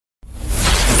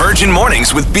Virgin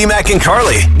Mornings with BMAC and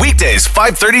Carly. Weekdays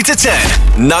 5:30 to 10.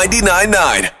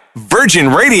 99.9 Virgin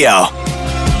Radio.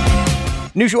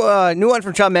 New one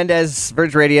from Shawn Mendes,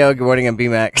 Virgin Radio. Good morning, I'm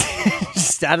BMAC.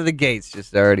 Just out of the gates,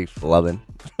 just already flubbing.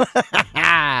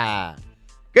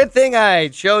 Good thing I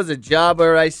chose a job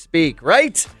where I speak,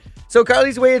 right? So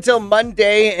Carly's away until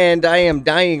Monday, and I am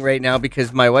dying right now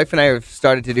because my wife and I have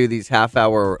started to do these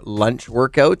half-hour lunch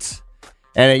workouts.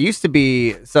 And it used to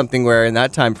be something where in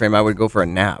that time frame I would go for a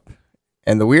nap.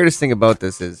 And the weirdest thing about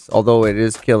this is, although it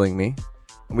is killing me,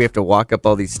 we have to walk up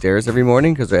all these stairs every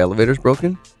morning because our elevator's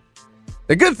broken.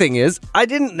 The good thing is, I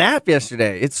didn't nap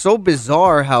yesterday. It's so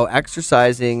bizarre how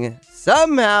exercising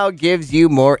somehow gives you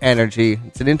more energy.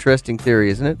 It's an interesting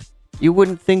theory, isn't it? You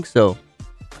wouldn't think so.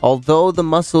 Although the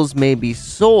muscles may be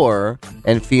sore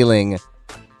and feeling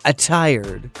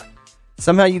tired,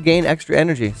 somehow you gain extra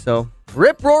energy. So,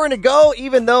 rip roaring to go,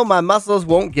 even though my muscles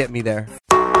won't get me there.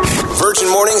 Virgin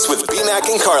Mornings with BMAC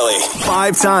and Carly.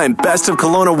 5-time Best of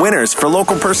Kelowna winners for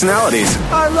local personalities.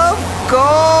 I love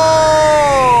gold!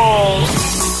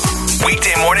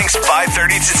 Weekday mornings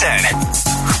 5:30 to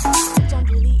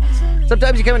 10.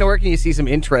 Sometimes you come into work and you see some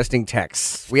interesting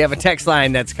texts. We have a text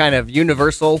line that's kind of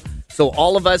universal. So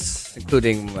all of us,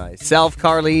 including myself,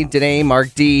 Carly, Danae,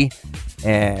 Mark D.,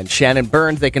 and Shannon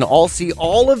Burns, they can all see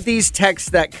all of these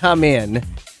texts that come in.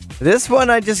 This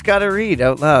one I just got to read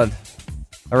out loud.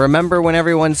 I remember when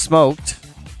everyone smoked,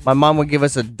 my mom would give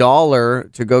us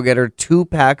 $1 to go get her 2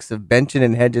 packs of Benson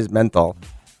and Hedges menthol.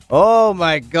 Oh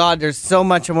my God, there's so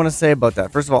much I want to say about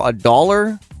that. First of all,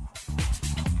 $1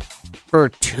 for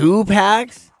 2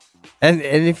 packs? And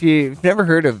if you've never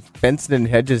heard of Benson and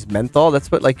Hedges menthol,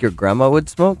 that's what like your grandma would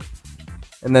smoke.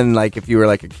 And then like if you were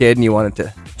like a kid and you wanted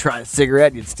to try a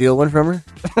cigarette, you'd steal one from her.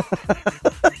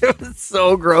 It was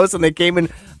so gross. And they came in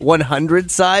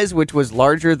 100 size, which was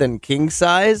larger than king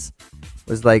size. It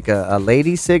was like a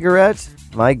lady cigarette.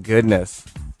 My goodness.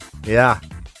 Yeah.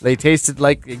 They tasted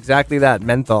like exactly that,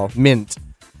 menthol, mint.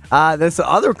 This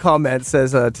other comment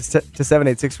says to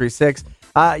 78636,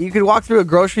 you could walk through a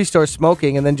grocery store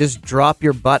smoking and then just drop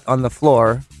your butt on the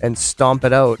floor and stomp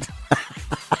it out.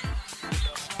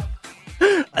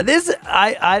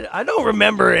 I don't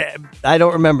remember it. I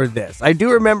don't remember this. I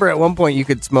do remember at one point you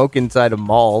could smoke inside of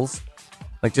malls.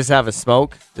 Like just have a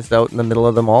smoke just out in the middle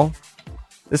of the mall.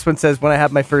 This one says, when I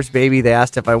had my first baby, they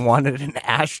asked if I wanted an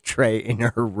ashtray in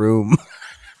her room.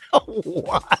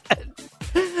 What?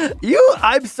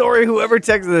 I'm sorry whoever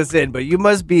texted this in, but you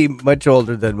must be much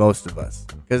older than most of us.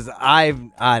 Because I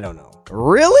don't know.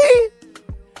 Really?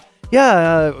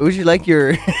 Yeah, would you like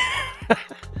your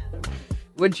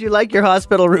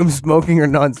hospital room smoking or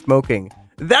non-smoking?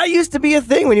 That used to be a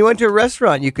thing when you went to a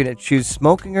restaurant. You could choose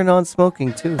smoking or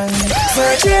non-smoking too.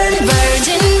 Virgin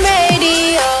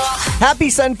Radio. Happy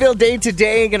Sunfield Day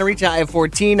today. Going to reach a high of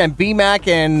 14. I'm BMAC,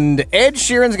 and Ed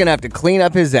Sheeran's going to have to clean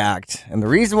up his act. And the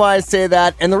reason why I say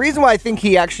that, and the reason why I think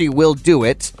he actually will do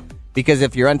it, because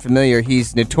if you're unfamiliar,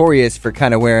 he's notorious for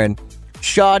kind of wearing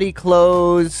shoddy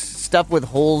clothes, stuff with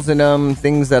holes in them,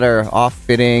 things that are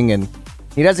off-fitting, and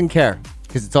he doesn't care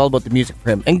because it's all about the music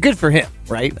for him. And good for him,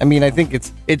 right? I mean, I think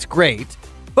it's great.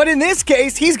 But in this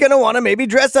case, he's going to want to maybe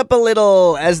dress up a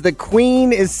little as the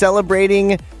Queen is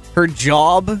celebrating her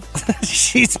job.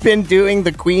 She's been doing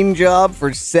the Queen job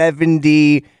for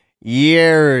 70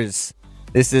 years.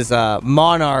 This is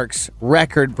Monarch's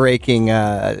record-breaking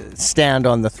stand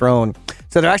on the throne.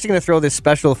 So they're actually going to throw this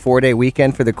special 4-day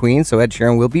weekend for the Queen. So Ed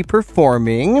Sheeran will be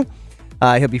performing.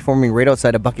 He'll be performing right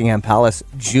outside of Buckingham Palace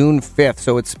June 5th.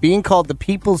 So it's being called the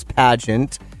People's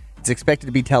Pageant. It's expected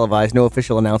to be televised. No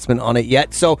official announcement on it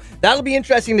yet. So that'll be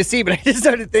interesting to see. But I just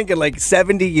started thinking, like,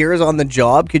 70 years on the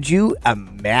job. Could you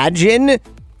imagine?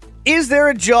 Is there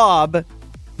a job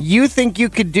you think you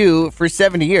could do for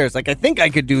 70 years? Like, I think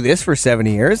I could do this for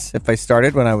 70 years if I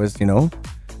started when I was,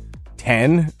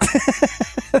 10.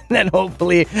 And then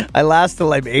hopefully I last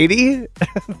till I'm 80.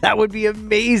 That would be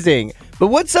amazing. But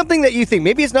what's something that you think?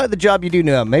 Maybe it's not the job you do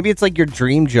now. Maybe it's like your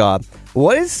dream job.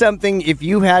 What is something, if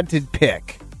you had to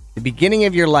pick the beginning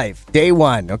of your life, day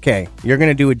one, okay, you're going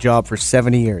to do a job for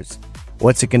 70 years.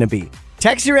 What's it going to be?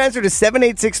 Text your answer to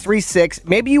 78636.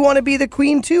 Maybe you want to be the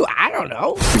Queen too. I don't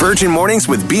know. Virgin Mornings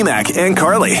with BMAC and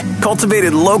Carly.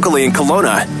 Cultivated locally in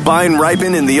Kelowna. Vine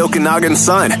ripened in the Okanagan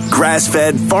sun.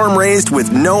 Grass-fed, farm-raised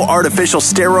with no artificial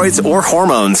steroids or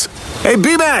hormones. Hey,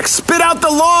 BMAC, spit out the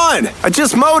lawn. I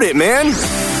just mowed it, man.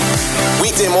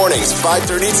 Weekday mornings,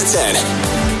 5:30 to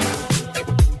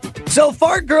 10. So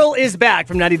Fart Girl is back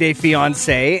from 90 Day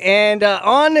Fiancé. And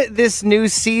on this new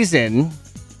season,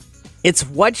 it's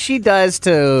what she does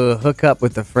to hook up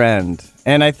with a friend.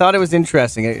 And I thought it was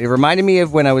interesting. It reminded me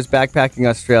of when I was backpacking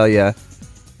Australia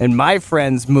and my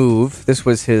friend's move. This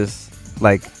was his,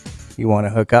 like, you want to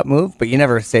hook up move, but you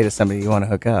never say to somebody you want to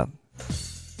hook up.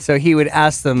 So he would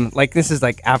ask them, like, this is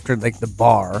like after like the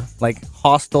bar, like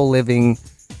hostel living,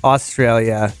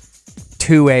 Australia,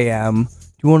 2 a.m. Do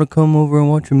you want to come over and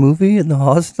watch a movie in the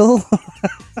hostel?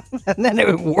 And then it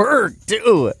would work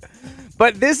too.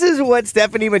 But this is what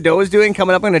Stephanie Mado is doing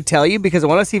coming up. I'm going to tell you because I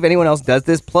want to see if anyone else does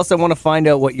this. Plus, I want to find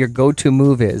out what your go-to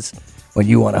move is when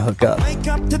you want to hook up. Wake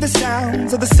up to the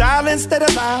sounds of the silence that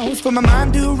allows for my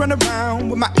mind to run around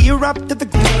with my ear up to the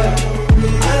ground.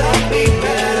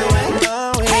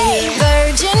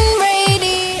 Virgin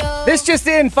Radio. This just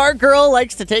in, Fart Girl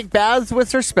likes to take baths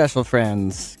with her special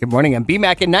friends. Good morning, I'm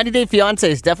BMAC and 90 Day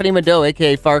Fiancé, Stephanie Mado,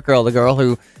 a.k.a. Fart Girl, the girl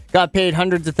who got paid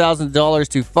hundreds of thousands of dollars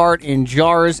to fart in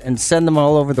jars and send them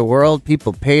all over the world.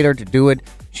 People paid her to do it.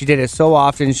 She did it so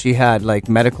often she had like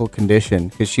medical condition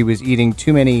because she was eating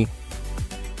too many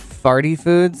farty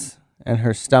foods and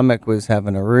her stomach was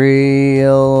having a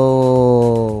real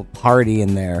party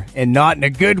in there and not in a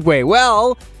good way.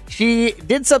 Well, she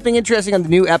did something interesting on the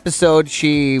new episode.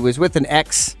 She was with an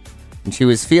ex and she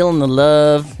was feeling the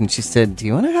love and she said, "Do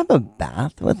you want to have a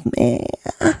bath with me?"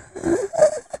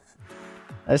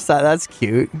 I just thought that's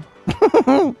cute.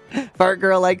 Fart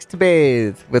Girl likes to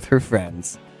bathe with her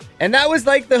friends. And that was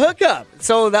like the hookup.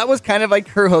 So that was kind of like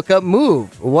her hookup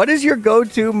move. What is your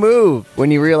go-to move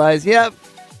when you realize, yep,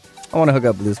 I want to hook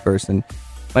up with this person?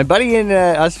 My buddy in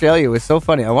Australia was so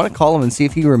funny. I want to call him and see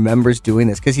if he remembers doing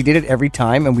this because he did it every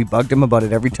time and we bugged him about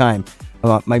it every time.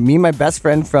 Me and my best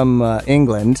friend from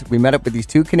England, we met up with these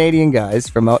two Canadian guys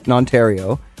from out in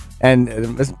Ontario.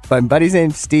 And my buddy's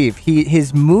name's Steve.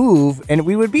 His move, and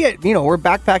we would be at, we're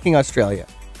backpacking Australia.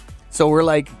 So we're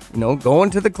like,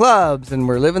 going to the clubs and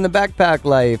we're living the backpack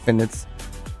life. And it's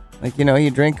like,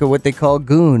 you drink what they call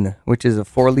goon, which is a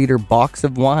 4-liter box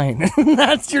of wine.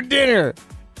 That's your dinner.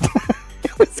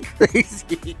 It was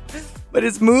crazy. But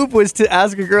his move was to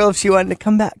ask a girl if she wanted to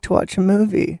come back to watch a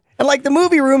movie. And like the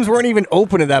movie rooms weren't even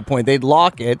open at that point. They'd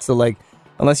lock it. So like,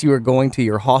 unless you were going to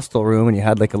your hostel room and you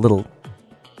had like a little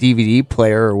DVD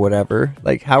player or whatever,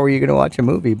 like how are you going to watch a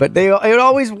movie? But it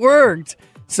always worked.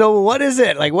 So what is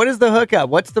it? Like, what is the hookup?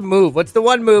 What's the move? What's the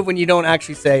one move when you don't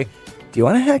actually say, "Do you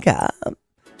want to hook up?"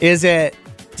 Is it,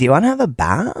 "Do you want to have a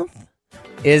bath?"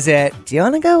 Is it, "Do you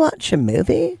want to go watch a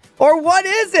movie?" Or what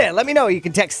is it? Let me know. You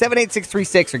can text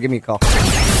 78636 or give me a call.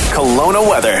 Kelowna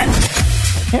weather.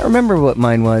 Can't remember what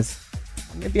mine was.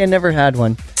 Maybe I never had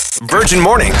one. Virgin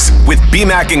Mornings with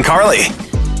BMAC and Carly.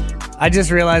 I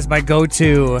just realized my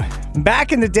go-to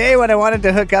back in the day when I wanted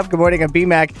to hook up. Good morning, I'm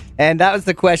BMAC, and that was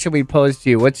the question we posed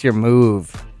to you. What's your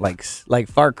move? Like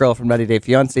Fart Girl from 90 Day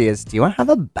Fiancé is, "Do you want to have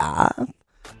a bath?"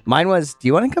 Mine was, "Do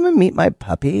you want to come and meet my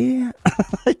puppy?"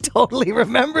 I totally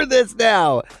remember this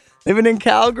now. Living in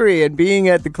Calgary and being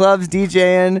at the clubs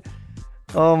DJing.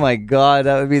 Oh my God,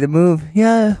 that would be the move.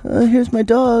 "Yeah, here's my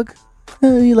dog.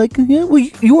 You like him? Yeah, well,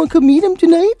 you want to come meet him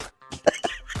tonight?"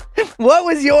 What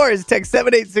was yours? Text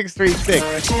 78636.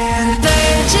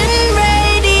 Virgin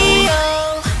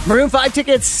Radio. Maroon 5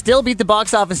 tickets still beat the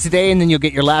box office today, and then you'll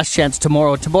get your last chance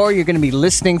tomorrow. Tomorrow, you're going to be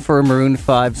listening for a Maroon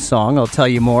 5 song. I'll tell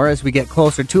you more as we get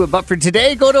closer to it. But for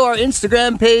today, go to our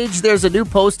Instagram page. There's a new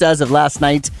post as of last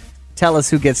night. Tell us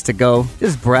who gets to go.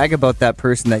 Just brag about that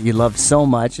person that you love so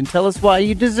much and tell us why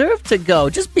you deserve to go.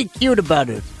 Just be cute about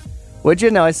it. Would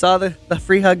you? Now, I saw the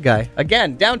free hug guy.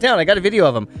 Again, downtown. I got a video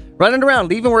of him running around,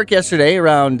 leaving work yesterday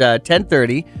around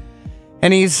 10:30.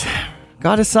 And he's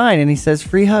got a sign and he says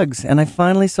free hugs. And I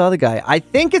finally saw the guy. I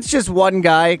think it's just one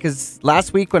guy because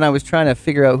last week when I was trying to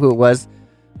figure out who it was,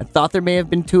 I thought there may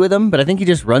have been two of them, but I think he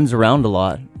just runs around a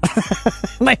lot.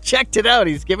 And I checked it out.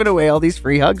 He's giving away all these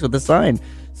free hugs with a sign.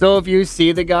 So if you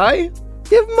see the guy,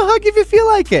 give him a hug if you feel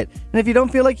like it. And if you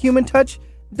don't feel like human touch,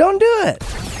 don't do it.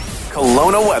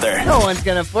 Kelowna weather. No one's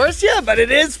going to force you, but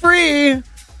it is free.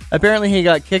 Apparently he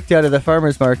got kicked out of the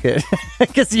farmer's market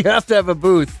because you have to have a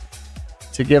booth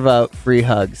to give out free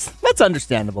hugs. That's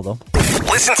understandable, though.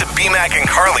 Listen to BMAC and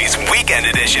Carly's Weekend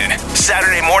Edition.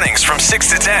 Saturday mornings from 6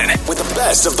 to 10. With the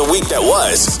best of the week that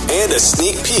was. And a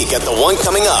sneak peek at the one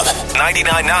coming up.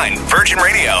 99.9 Virgin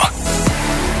Radio.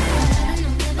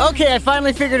 Okay, I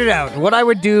finally figured it out. What I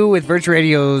would do with Virgin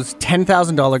Radio's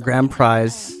 $10,000 grand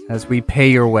prize as we pay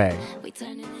your way.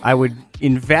 I would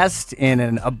invest in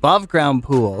an above-ground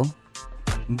pool,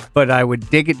 but I would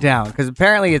dig it down. Because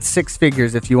apparently it's 6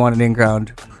 figures if you want an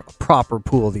in-ground proper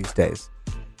pool these days.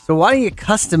 So why don't you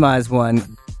customize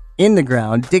one in the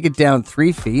ground, dig it down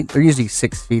 3 feet. They're usually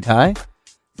 6 feet high.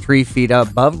 3 feet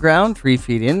above ground, 3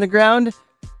 feet in the ground.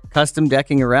 custom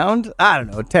decking around, I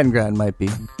don't know, 10 grand might be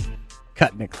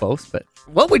cutting it close, but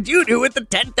what would you do with the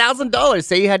 $10,000?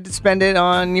 Say you had to spend it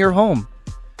on your home,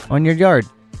 on your yard.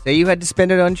 Say you had to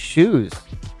spend it on shoes.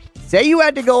 Say you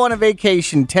had to go on a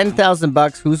vacation,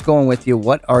 $10,000. Who's going with you?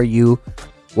 What are you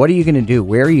going to do?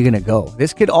 Where are you going to go?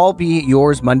 This could all be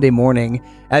yours Monday morning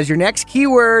as your next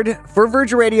keyword for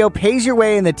Virgin Radio pays your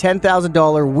way in the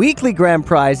 $10,000 weekly grand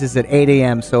prize is at 8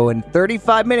 a.m. So in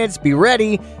 35 minutes, be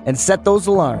ready and set those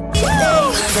alarms.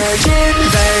 Virgin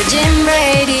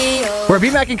Radio. We're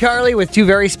BMAC and Carly with two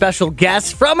very special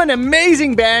guests from an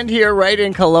amazing band here right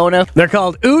in Kelowna. They're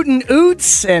called Oot and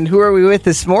Oots. And who are we with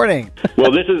this morning?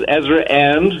 Well, this is Ezra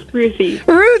and Ruthie.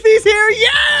 Ruthie's here. Yeah!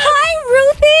 Hi,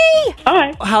 Ruthie.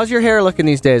 Hi. How's your hair looking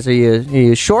these days? Are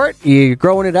you short? Are you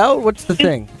growing it out? What's the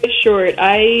thing? It's short.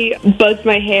 I buzzed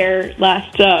my hair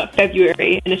last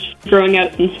February, and it's growing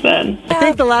out since then. I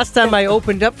think the last time I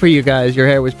opened up for you guys, your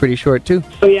hair was pretty short too.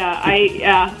 Oh yeah,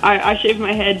 I shave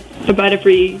my head about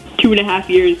every 2.5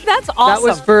 years. That's awesome. That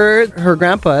was for her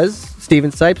grandpa's,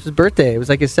 Steven Sipes' birthday. It was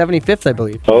like his 75th, I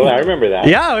believe. oh, I remember that.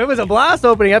 Yeah, it was a blast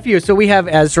opening up for you. So we have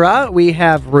Ezra, we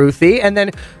have Ruthie, and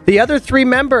then the other three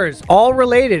members, all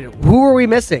related. Who are we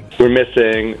missing? We're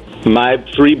missing my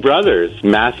three brothers,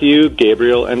 Matthew,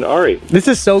 Gabriel, and Ari. This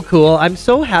is so cool. I'm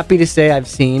so happy to say I've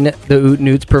seen the Oot and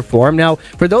Oots perform. Now,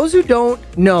 for those who don't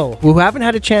know, who haven't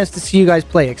had a chance to see you guys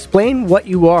play, explain what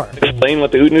you are. Explain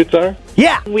what the Oot Noots are?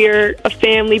 Yeah. We're a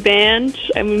family band,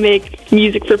 and we make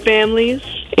music for families.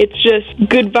 It's just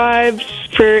good vibes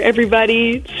for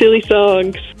everybody, silly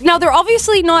songs. Now, they're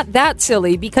obviously not that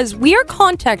silly because we are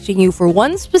contacting you for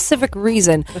one specific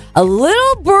reason. A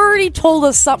little birdie told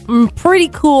us something pretty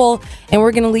cool, and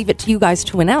we're going to leave it to you guys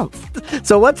to announce.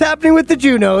 So what's happening with the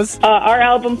Junos? Our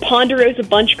album Ponderosa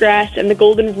Bunchgrass and the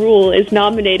Golden Rule is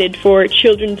nominated for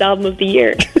Children's Album of the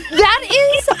Year. That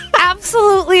is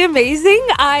absolutely amazing.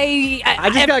 I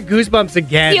just got goosebumps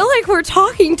again. I feel like we're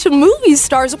talking to movie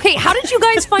stars. Okay, how did you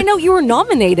guys find out you were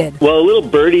nominated? Well, a little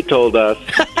birdie told us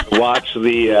to watch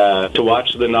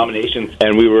the nominations,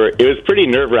 and it was pretty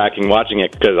nerve-wracking watching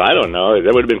it because I don't know,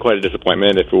 that would have been quite a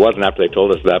disappointment if it wasn't after they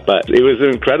told us that, but it was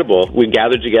incredible. We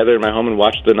gathered together in my home and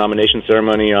watched the nomination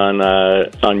ceremony on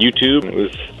YouTube. It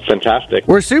was fantastic.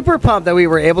 We're super pumped that we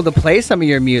were able to play some of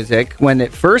your music when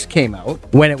it first came out,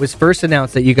 when it was first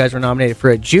announced that you guys were nominated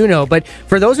for a Juno. But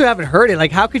for those who haven't heard it,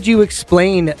 like, how could you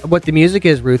explain what the music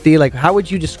is, Ruthie? Like, how would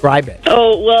you describe it?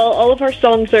 Oh, well, all of our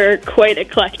songs are quite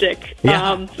eclectic.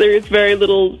 Yeah. There's very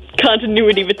little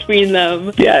continuity between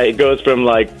them. Yeah, it goes from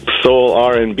like soul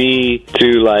R&B to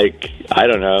like, I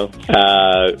don't know,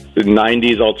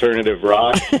 90s alternative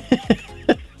rock.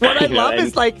 What I love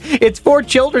is, like, it's for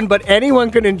children, but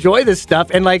anyone can enjoy this stuff.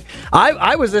 And, like,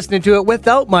 I was listening to it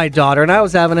without my daughter, and I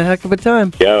was having a heck of a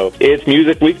time. Yo, it's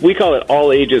music. We call it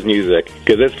all ages music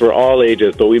because it's for all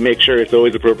ages, but we make sure it's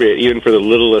always appropriate even for the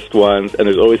littlest ones, and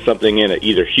there's always something in it,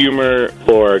 either humor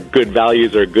or good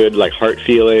values or good, like, heart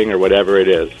feeling or whatever it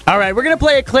is. All right, we're going to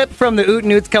play a clip from the Oot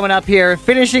and Oots coming up here,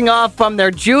 finishing off from their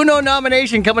Juno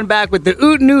nomination, coming back with the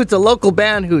Oot and Oots, a local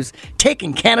band who's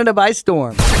taking Canada by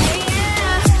storm.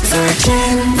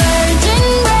 Virgin Radio.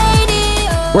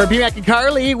 We're BMAC and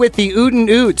Carly with the Oot and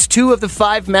Oots, two of the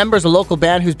five members, a local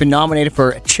band who's been nominated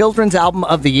for Children's Album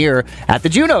of the Year at the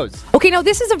Junos. Okay, now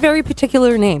this is a very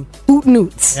particular name, Oot and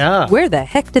Oots. Yeah. Where the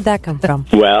heck did that come from?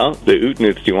 Well, the Oot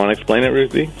Noots, do you want to explain it,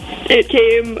 Ruthie? It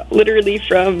came literally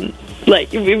from,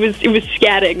 like, it was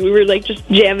scatting. We were, like, just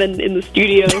jamming in the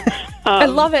studio. I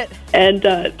love it. And,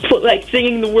 like,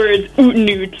 singing the words Oot and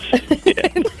Oots.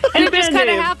 And it just kind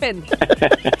of happened.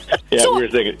 Yeah, we were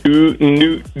singing oot and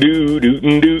oot doo doot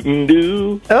and doot and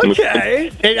doo.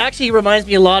 Okay. It actually reminds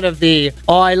me a lot of the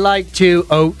I like to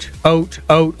oat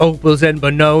opals and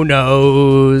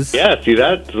bononos. Yeah, see,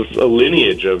 that's a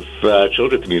lineage of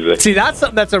children's music. See, that's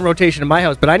something that's on rotation in my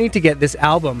house, but I need to get this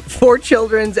album for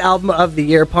Children's Album of the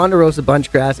Year, Ponderosa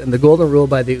Bunchgrass and the Golden Rule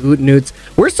by the Oot and Oots.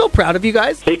 We're so proud of you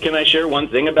guys. Hey, can I share one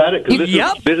thing about it? Because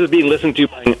Yep. this is being listened to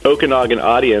by an Okanagan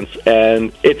audience,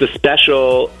 and it's a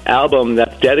special album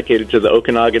that's dedicated to the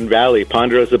Okanagan Valley,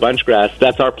 Ponderosa Bunchgrass.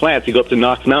 That's our plants. You go up to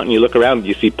Knox Mountain, you look around,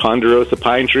 you see Ponderosa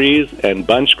pine trees and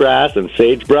bunchgrass and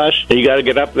sagebrush, and you got to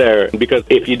get up there, because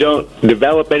if you don't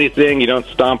develop anything, you don't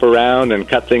stomp around and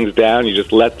cut things down, you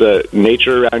just let the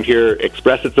nature around here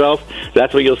express itself,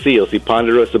 that's what you'll see. You'll see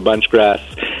Ponderosa Bunchgrass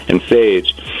and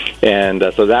sage. And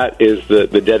so that is the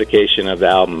dedication of the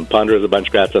album, Ponderosa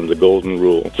Bunchgrass and the Golden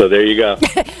Rule. So there you go.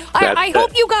 I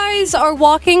hope you guys are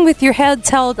walking with your heads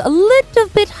held a little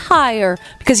bit higher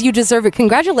because you deserve it.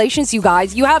 Congratulations, you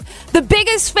guys. You have the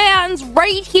biggest fans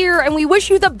right here, and we wish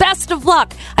you the best of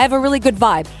luck. I have a really good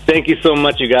vibe. Thank you so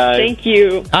much, you guys. Thank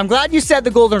you. I'm glad you said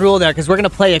the golden rule there because we're going to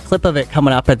play a clip of it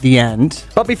coming up at the end.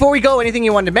 But before we go, anything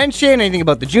you wanted to mention? Anything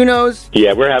about the Junos?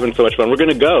 Yeah, we're having so much fun. We're going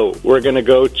to go. We're going to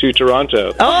go to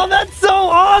Toronto. Oh, that's so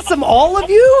awesome. All of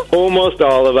you? Almost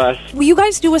all of us. Will you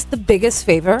guys do us the biggest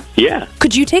favor? Yeah.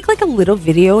 Could you take like a little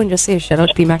video and just say a shout out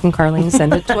to BMAC and Carly and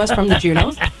send it to us from the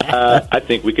Junos? I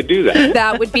think we could do that.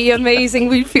 That would be amazing.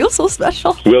 We'd feel so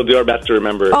special. We'll do our best to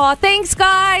remember it. Oh, thanks,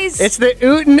 guys. It's the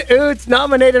Ootin' Oots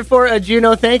nominated for a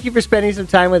Juno. Thank you for spending some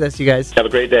time with us, you guys. Have a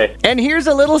great day. And here's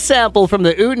a little sample from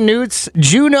the Ootin' Oots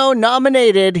Juno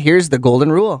nominated. Here's the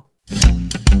golden rule.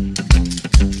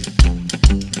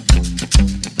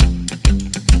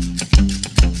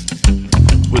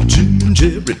 Well, Jim and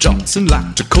Jerry Johnson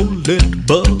like to collect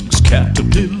bugs,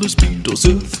 caterpillars, beetles,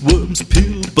 earthworms,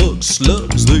 pill bugs,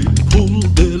 slugs. They pull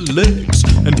their legs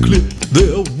and clip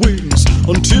their wings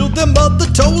until their mother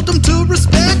told them to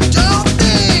respect all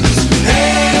things.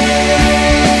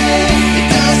 Hey, it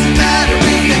doesn't matter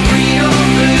if they're green or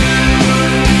blue,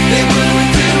 they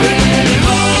wouldn't do it when it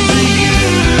only you.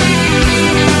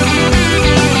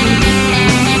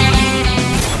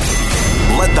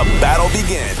 Let the battle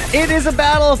begin. It is a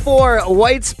battle for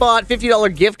White Spot,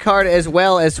 $50 gift card, as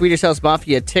well as Swedish House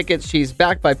Mafia tickets. She's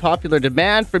backed by popular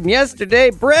demand from yesterday.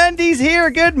 Brandy's here.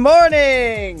 Good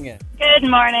morning. Good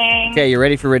morning. Okay, you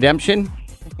ready for redemption?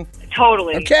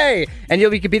 Totally. Okay, and you'll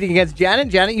be competing against Janet.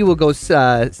 Janet, you will go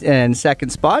in second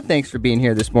spot. Thanks for being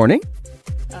here this morning.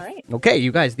 All right. Okay,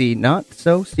 you guys, the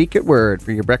not-so-secret word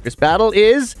for your breakfast battle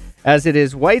is, as it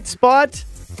is White Spot,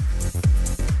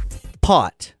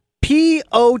 pot.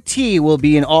 P-O-T will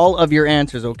be in all of your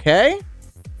answers, okay?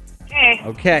 Okay.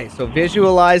 Okay, so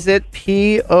visualize it.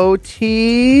 P-O-T.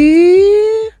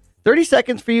 30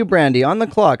 seconds for you, Brandy, on the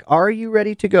clock. Are you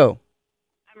ready to go?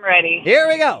 I'm ready. Here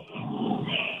we go.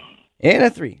 And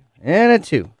a 3, and a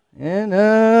 2, and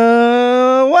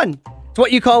a 1. It's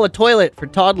what you call a toilet for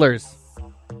toddlers.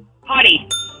 Potty.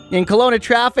 In Kelowna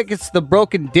traffic, it's the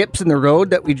broken dips in the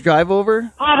road that we drive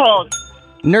over. Potholes.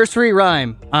 Nursery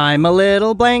rhyme. I'm a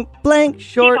little blank, blank,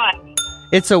 short. Teapot.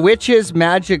 It's a witch's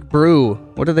magic brew.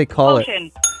 What do they call Potion.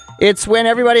 it? It's when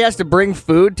everybody has to bring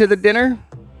food to the dinner.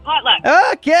 Potluck.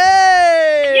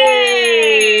 Okay!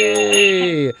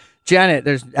 Yay! Janet,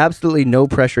 there's absolutely no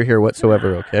pressure here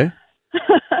whatsoever, okay?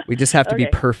 We just have to be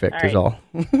Okay. perfect, is all.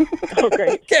 Oh,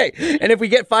 great. Okay, and if we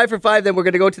get 5 for 5, then we're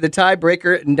going to go to the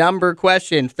tiebreaker number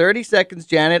question. 30 seconds,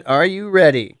 Janet. Are you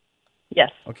ready?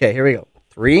 Yes. Okay, here we go.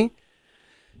 3,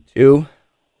 2,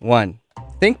 1.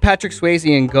 Think Patrick Swayze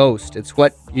in Ghost. It's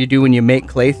what you do when you make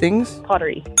clay things.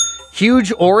 Pottery.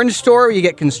 Huge orange store where you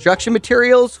get construction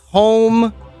materials.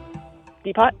 Home.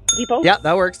 Depot. Yeah,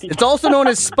 that works. It's also known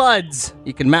as spuds.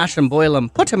 You can mash them, boil them,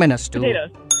 put them in a stew.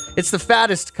 Potatoes. It's the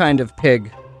fattest kind of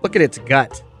pig. Look at its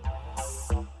gut.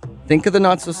 Think of the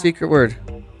not-so-secret word.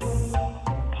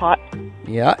 Pot.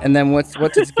 Yeah, and then what's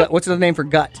its gut? What's the name for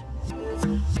gut?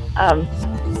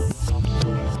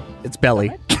 It's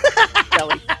belly.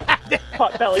 Belly.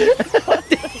 Pot belly.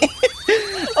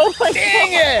 Oh my Dang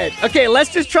it! Okay,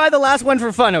 let's just try the last one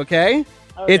for fun, okay?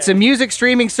 It's a music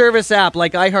streaming service app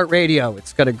like iHeartRadio.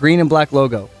 It's got a green and black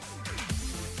logo.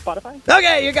 Spotify.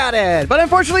 Okay, you got it. But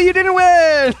unfortunately, you didn't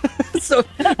win. So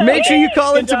make sure you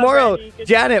call in Good job, tomorrow. Brandy. Good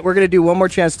Janet, we're going to do one more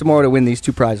chance tomorrow to win these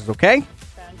 2 prizes, okay?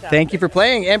 Fantastic. Thank you for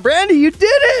playing. And Brandy, you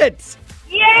did it!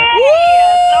 Yay!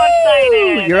 So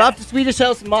excited. You're off to Swedish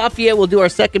House Mafia. We'll do our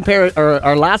second pair, or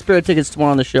our last pair of tickets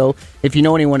tomorrow on the show. If you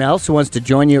know anyone else who wants to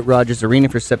join you at Rogers Arena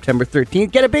for September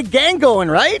 13th, get a big gang going,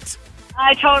 right?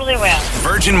 I totally will.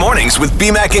 Virgin Mornings with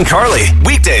BMAC and Carly.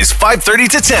 Weekdays 5:30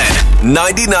 to 10.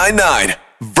 99.9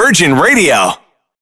 Virgin Radio.